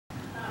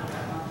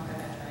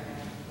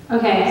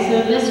Okay,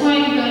 so this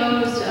one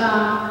goes for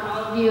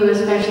all of you,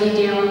 especially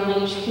Daylin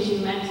Leach, because you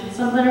mentioned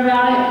something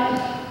about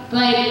it.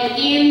 But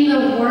in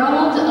the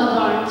world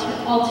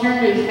of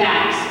alternative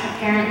facts,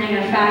 apparently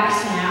are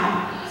facts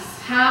now,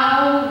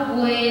 how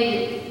would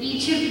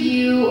each of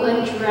you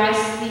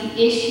address the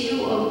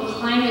issue of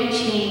climate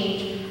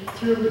change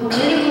through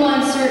political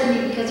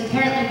uncertainty? Because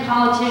apparently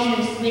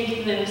politicians think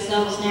of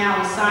themselves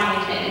now as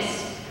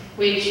scientists,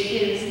 which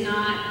is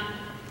not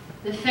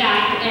the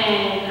fact.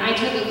 And I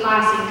took a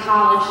class in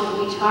college that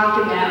we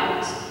talked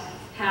about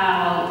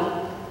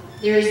how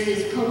there's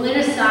this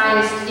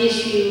politicized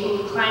issue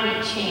of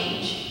climate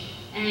change.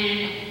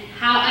 And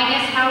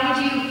how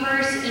would you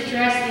first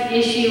address the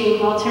issue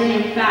of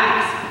alternative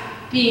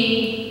facts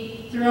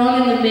being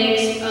thrown in the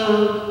mix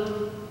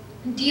of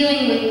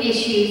dealing with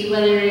issues,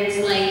 whether it's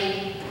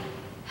like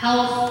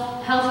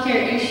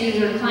healthcare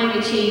issues or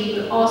climate change,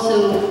 but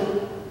also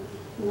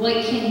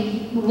what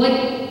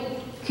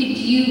could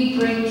you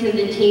bring to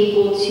the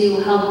table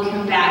to help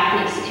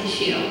combat this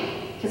issue?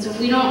 Because if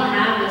we don't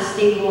have a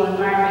stable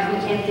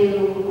environment, we can't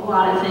do a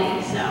lot of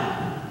things, so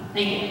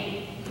thank you.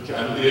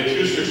 Okay, the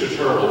acoustics are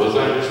terrible, as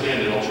I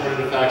understand it.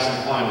 Alternative facts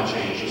and climate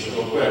change, just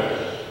real quick.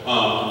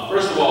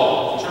 First of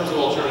all, in terms of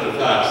alternative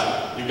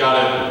facts, you've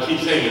got to keep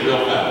saying the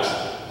real facts.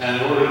 And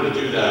in order to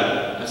do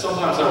that, and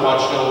sometimes I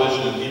watch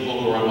television and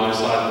people who are on my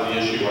side of the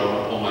issue, I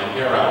want to pull my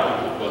hair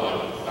out, but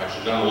I've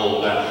actually done a little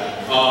of that,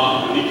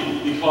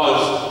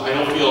 because I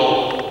don't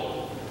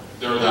feel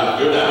they're that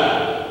good at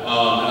it.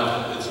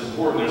 And it's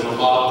important, there's a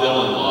Bob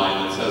Dylan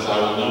line that says, I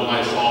will know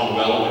my song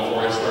well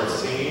before I start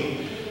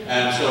singing.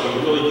 And so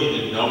you really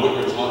need to know what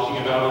you're talking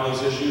about on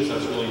these issues.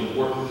 That's really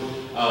important.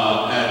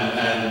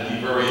 And be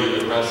very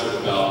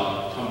aggressive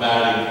about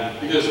combating,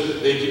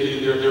 because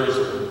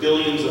there's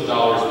billions of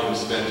dollars being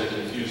spent to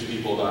confuse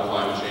people about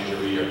climate change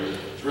every year.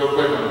 Real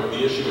quick on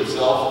the issue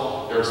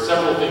itself, there are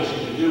several things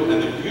you can do,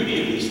 and the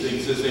beauty of these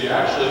things is they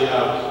actually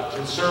have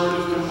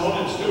conservative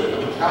components to it. I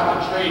mean, cap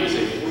and trade is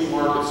a free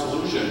market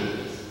solution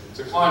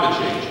to climate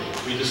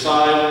change. We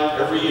decide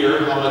every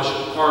year how much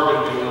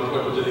carbon we want to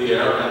put into the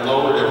air and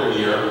lower it every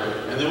year,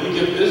 and then we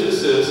give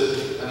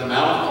businesses an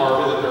amount of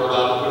carbon that they're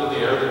allowed to put in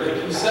the air that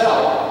they can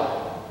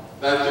sell.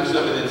 That gives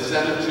them an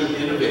incentive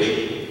to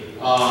innovate,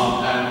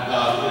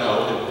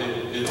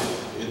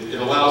 it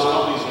allows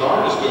companies that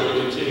aren't as good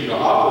to continue to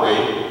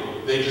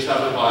operate. They just have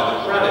to buy the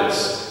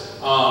credits.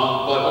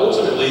 But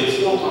ultimately, it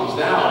still comes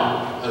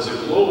down as a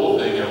global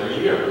thing every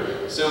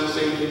year. Same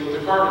thing with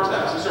the carbon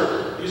tax.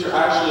 These are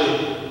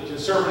actually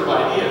conservative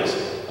ideas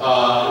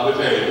with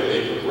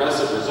a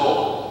progressive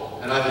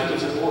result. And I think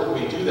it's important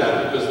we do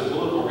that, because the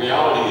political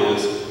reality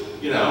is,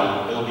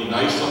 it'll be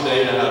nice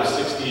someday to have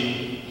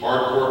 60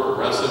 hardcore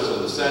progressives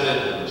in the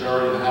Senate, the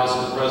majority in the House,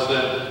 and the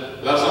President.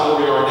 But that's not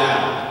where we are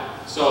now.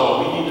 So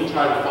we need to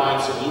try to find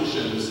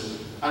solutions.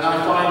 And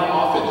I find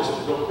often, just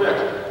real quick,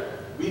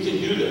 we can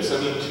do this.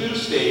 I mean, 2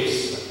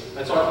 states,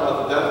 I talked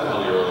about the death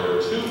penalty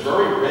earlier, 2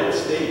 very red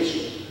states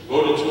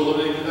voted to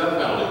eliminate the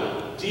death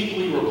penalty.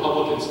 Deeply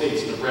Republican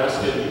states,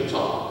 Nebraska and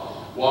Utah.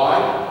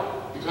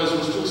 Why? Because it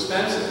was too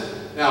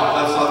expensive. Now,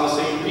 that's not the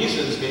same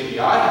reasons maybe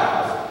I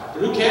have,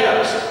 but who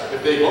cares?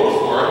 If they vote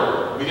for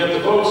it, we get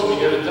the votes and we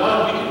get it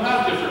done. We can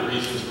have different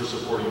reasons for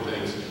supporting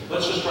things.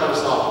 Let's just try to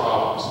solve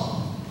problems.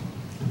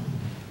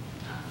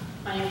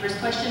 On your first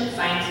question,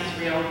 science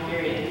is real,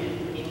 period.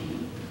 I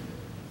mean,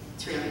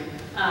 it's real.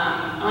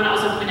 I want to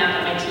also point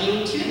out that my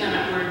team, 2 of them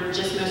were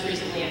just most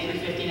recently at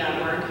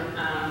 350.org,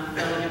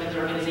 the women's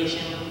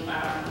organization,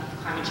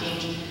 climate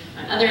change.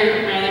 My other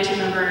team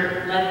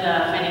member led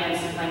the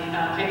finance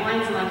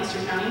pipelines in Lancaster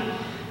County.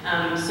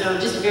 So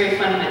just very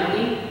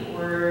fundamentally,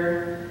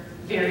 we're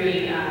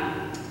very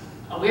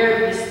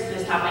aware of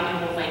this topic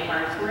and we'll fight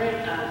hard for it.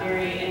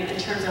 In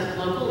terms of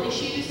local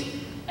issues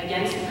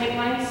against the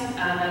pipelines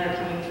that are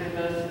coming through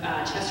both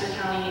Chester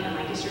County and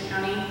Lancaster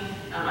County.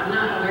 I'm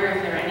not aware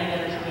if there are any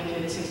that are coming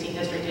through the 16th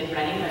district in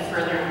Reading, but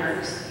further in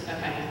Berks.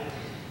 Okay.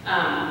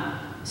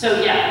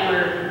 So yeah,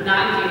 we're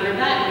not in favor of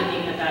that, and we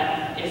think that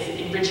that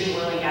is enriching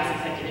oil and gas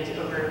executives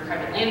over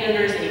private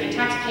landowners and even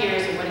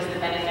taxpayers, and what is the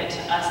benefit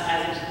to us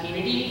as a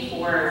community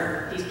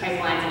for these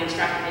pipelines and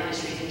extractive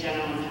industries in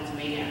general in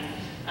Pennsylvania.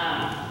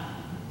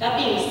 That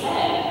being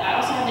said, I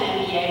also have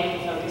an MBA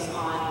with a focus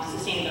on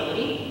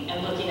sustainability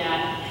and looking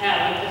at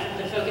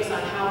the focus on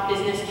how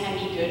business can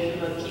be good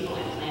for both people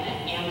and planet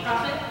and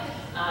profit.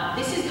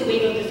 This is the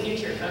wave of the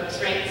future,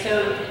 folks, right?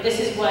 So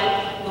this is what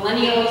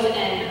millennials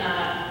and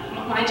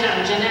my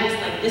Gen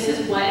X, this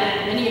is what,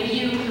 and many of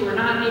you who are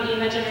not maybe in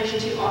that generation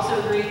too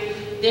also agree,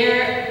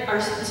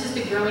 this is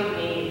the growing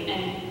wave,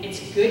 and it's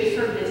good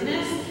for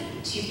business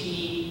to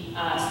be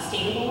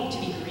sustainable, to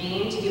be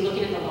green, to be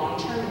looking at the long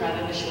term rather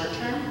than the short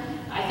term.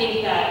 I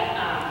think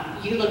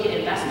that you look at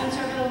investments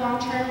over the long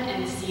term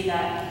and see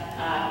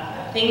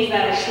that things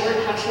that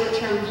are have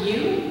short-term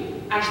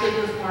view actually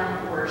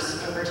perform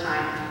worse over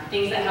time.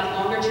 Things that have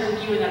longer-term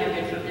view and that are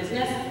good for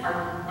business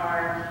are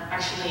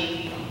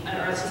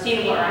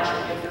sustainable, are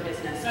actually good for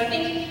business. So I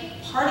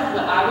think part of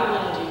what I would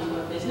want to do from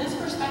a business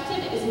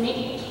perspective is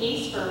make a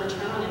case for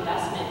return on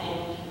investment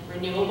in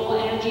renewable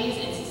energies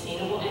and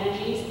sustainable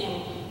energies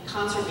and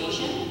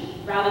conservation,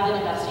 rather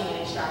than investing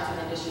in extractive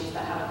industries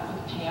that have a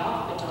quick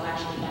payoff but don't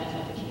actually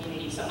benefit the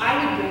community. So I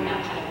would bring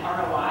that kind of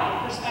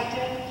ROI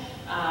perspective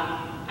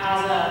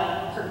as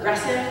a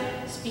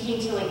progressive, speaking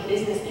to like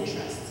business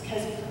interests,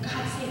 because for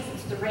God's sakes,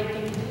 it's the right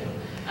thing to do.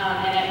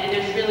 And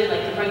there's really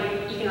like the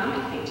right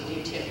economic thing to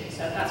do too. So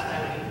that's what I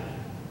would do.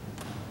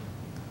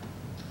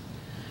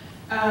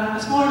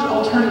 As far as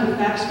alternative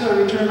facts go,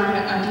 to return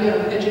my idea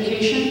of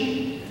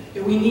education,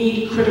 we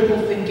need critical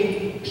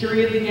thinking,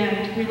 period, the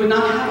end. We would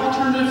not have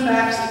alternative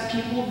facts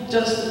if people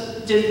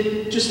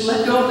just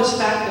let go of this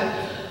fact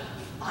that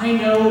I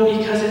know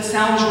because it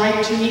sounds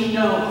right to me.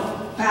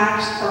 No,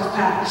 facts are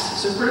facts.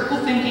 So critical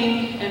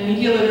thinking and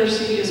media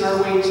literacy is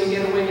our way to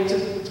get away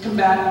to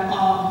combat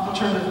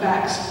alternative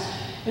facts.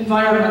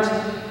 Environment.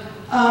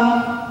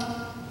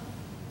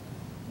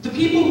 The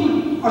people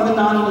who are the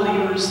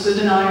non-believers, the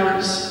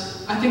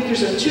deniers, I think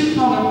there's a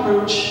two-pronged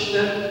approach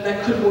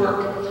that could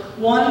work.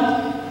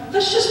 One,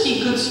 let's just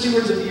be good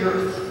stewards of the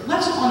earth.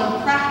 Let's, on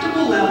a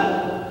practical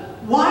level,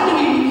 why do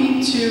we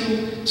need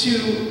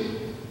to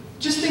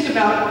just think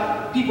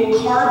about people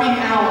carving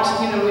out,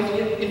 you know,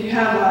 if you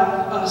have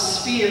a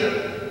sphere,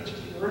 which is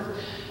the earth,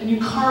 and you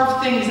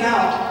carve things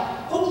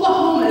out,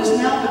 Oklahoma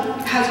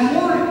has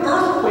more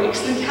earthquakes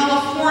than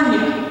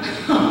California,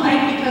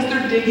 right? Because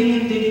they're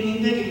digging and digging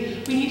and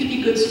digging. We need to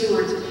be good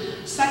stewards.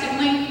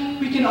 Secondly,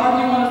 we can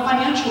argue on a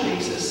financial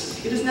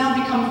basis. It has now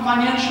become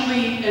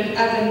financially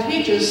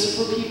advantageous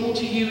for people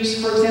to use,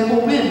 for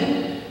example,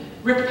 wind.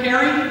 Rick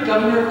Perry,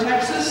 governor of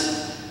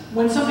Texas,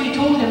 when somebody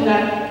told him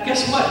that,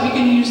 guess what, we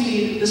can use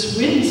this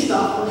wind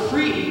stuff for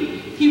free,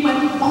 he went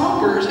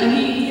bonkers, and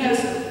he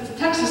has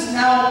Texas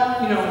now,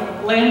 you know,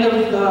 land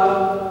of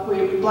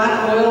the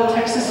black oil,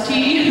 Texas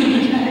tea,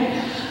 okay,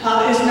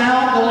 is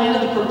now the land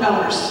of the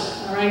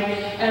propellers, all right?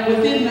 And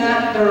within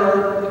that, there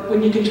are,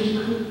 when you can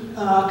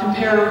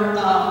compare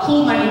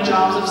coal mining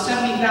jobs of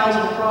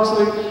 70,000 across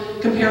the way,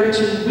 compared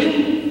to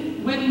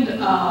wind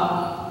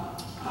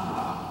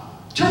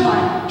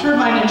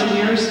turbine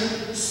engineers,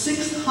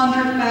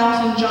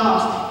 600,000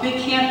 jobs. They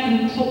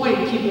can't employ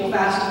people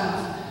fast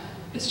enough.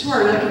 It's to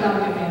our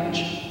economic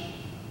advantage.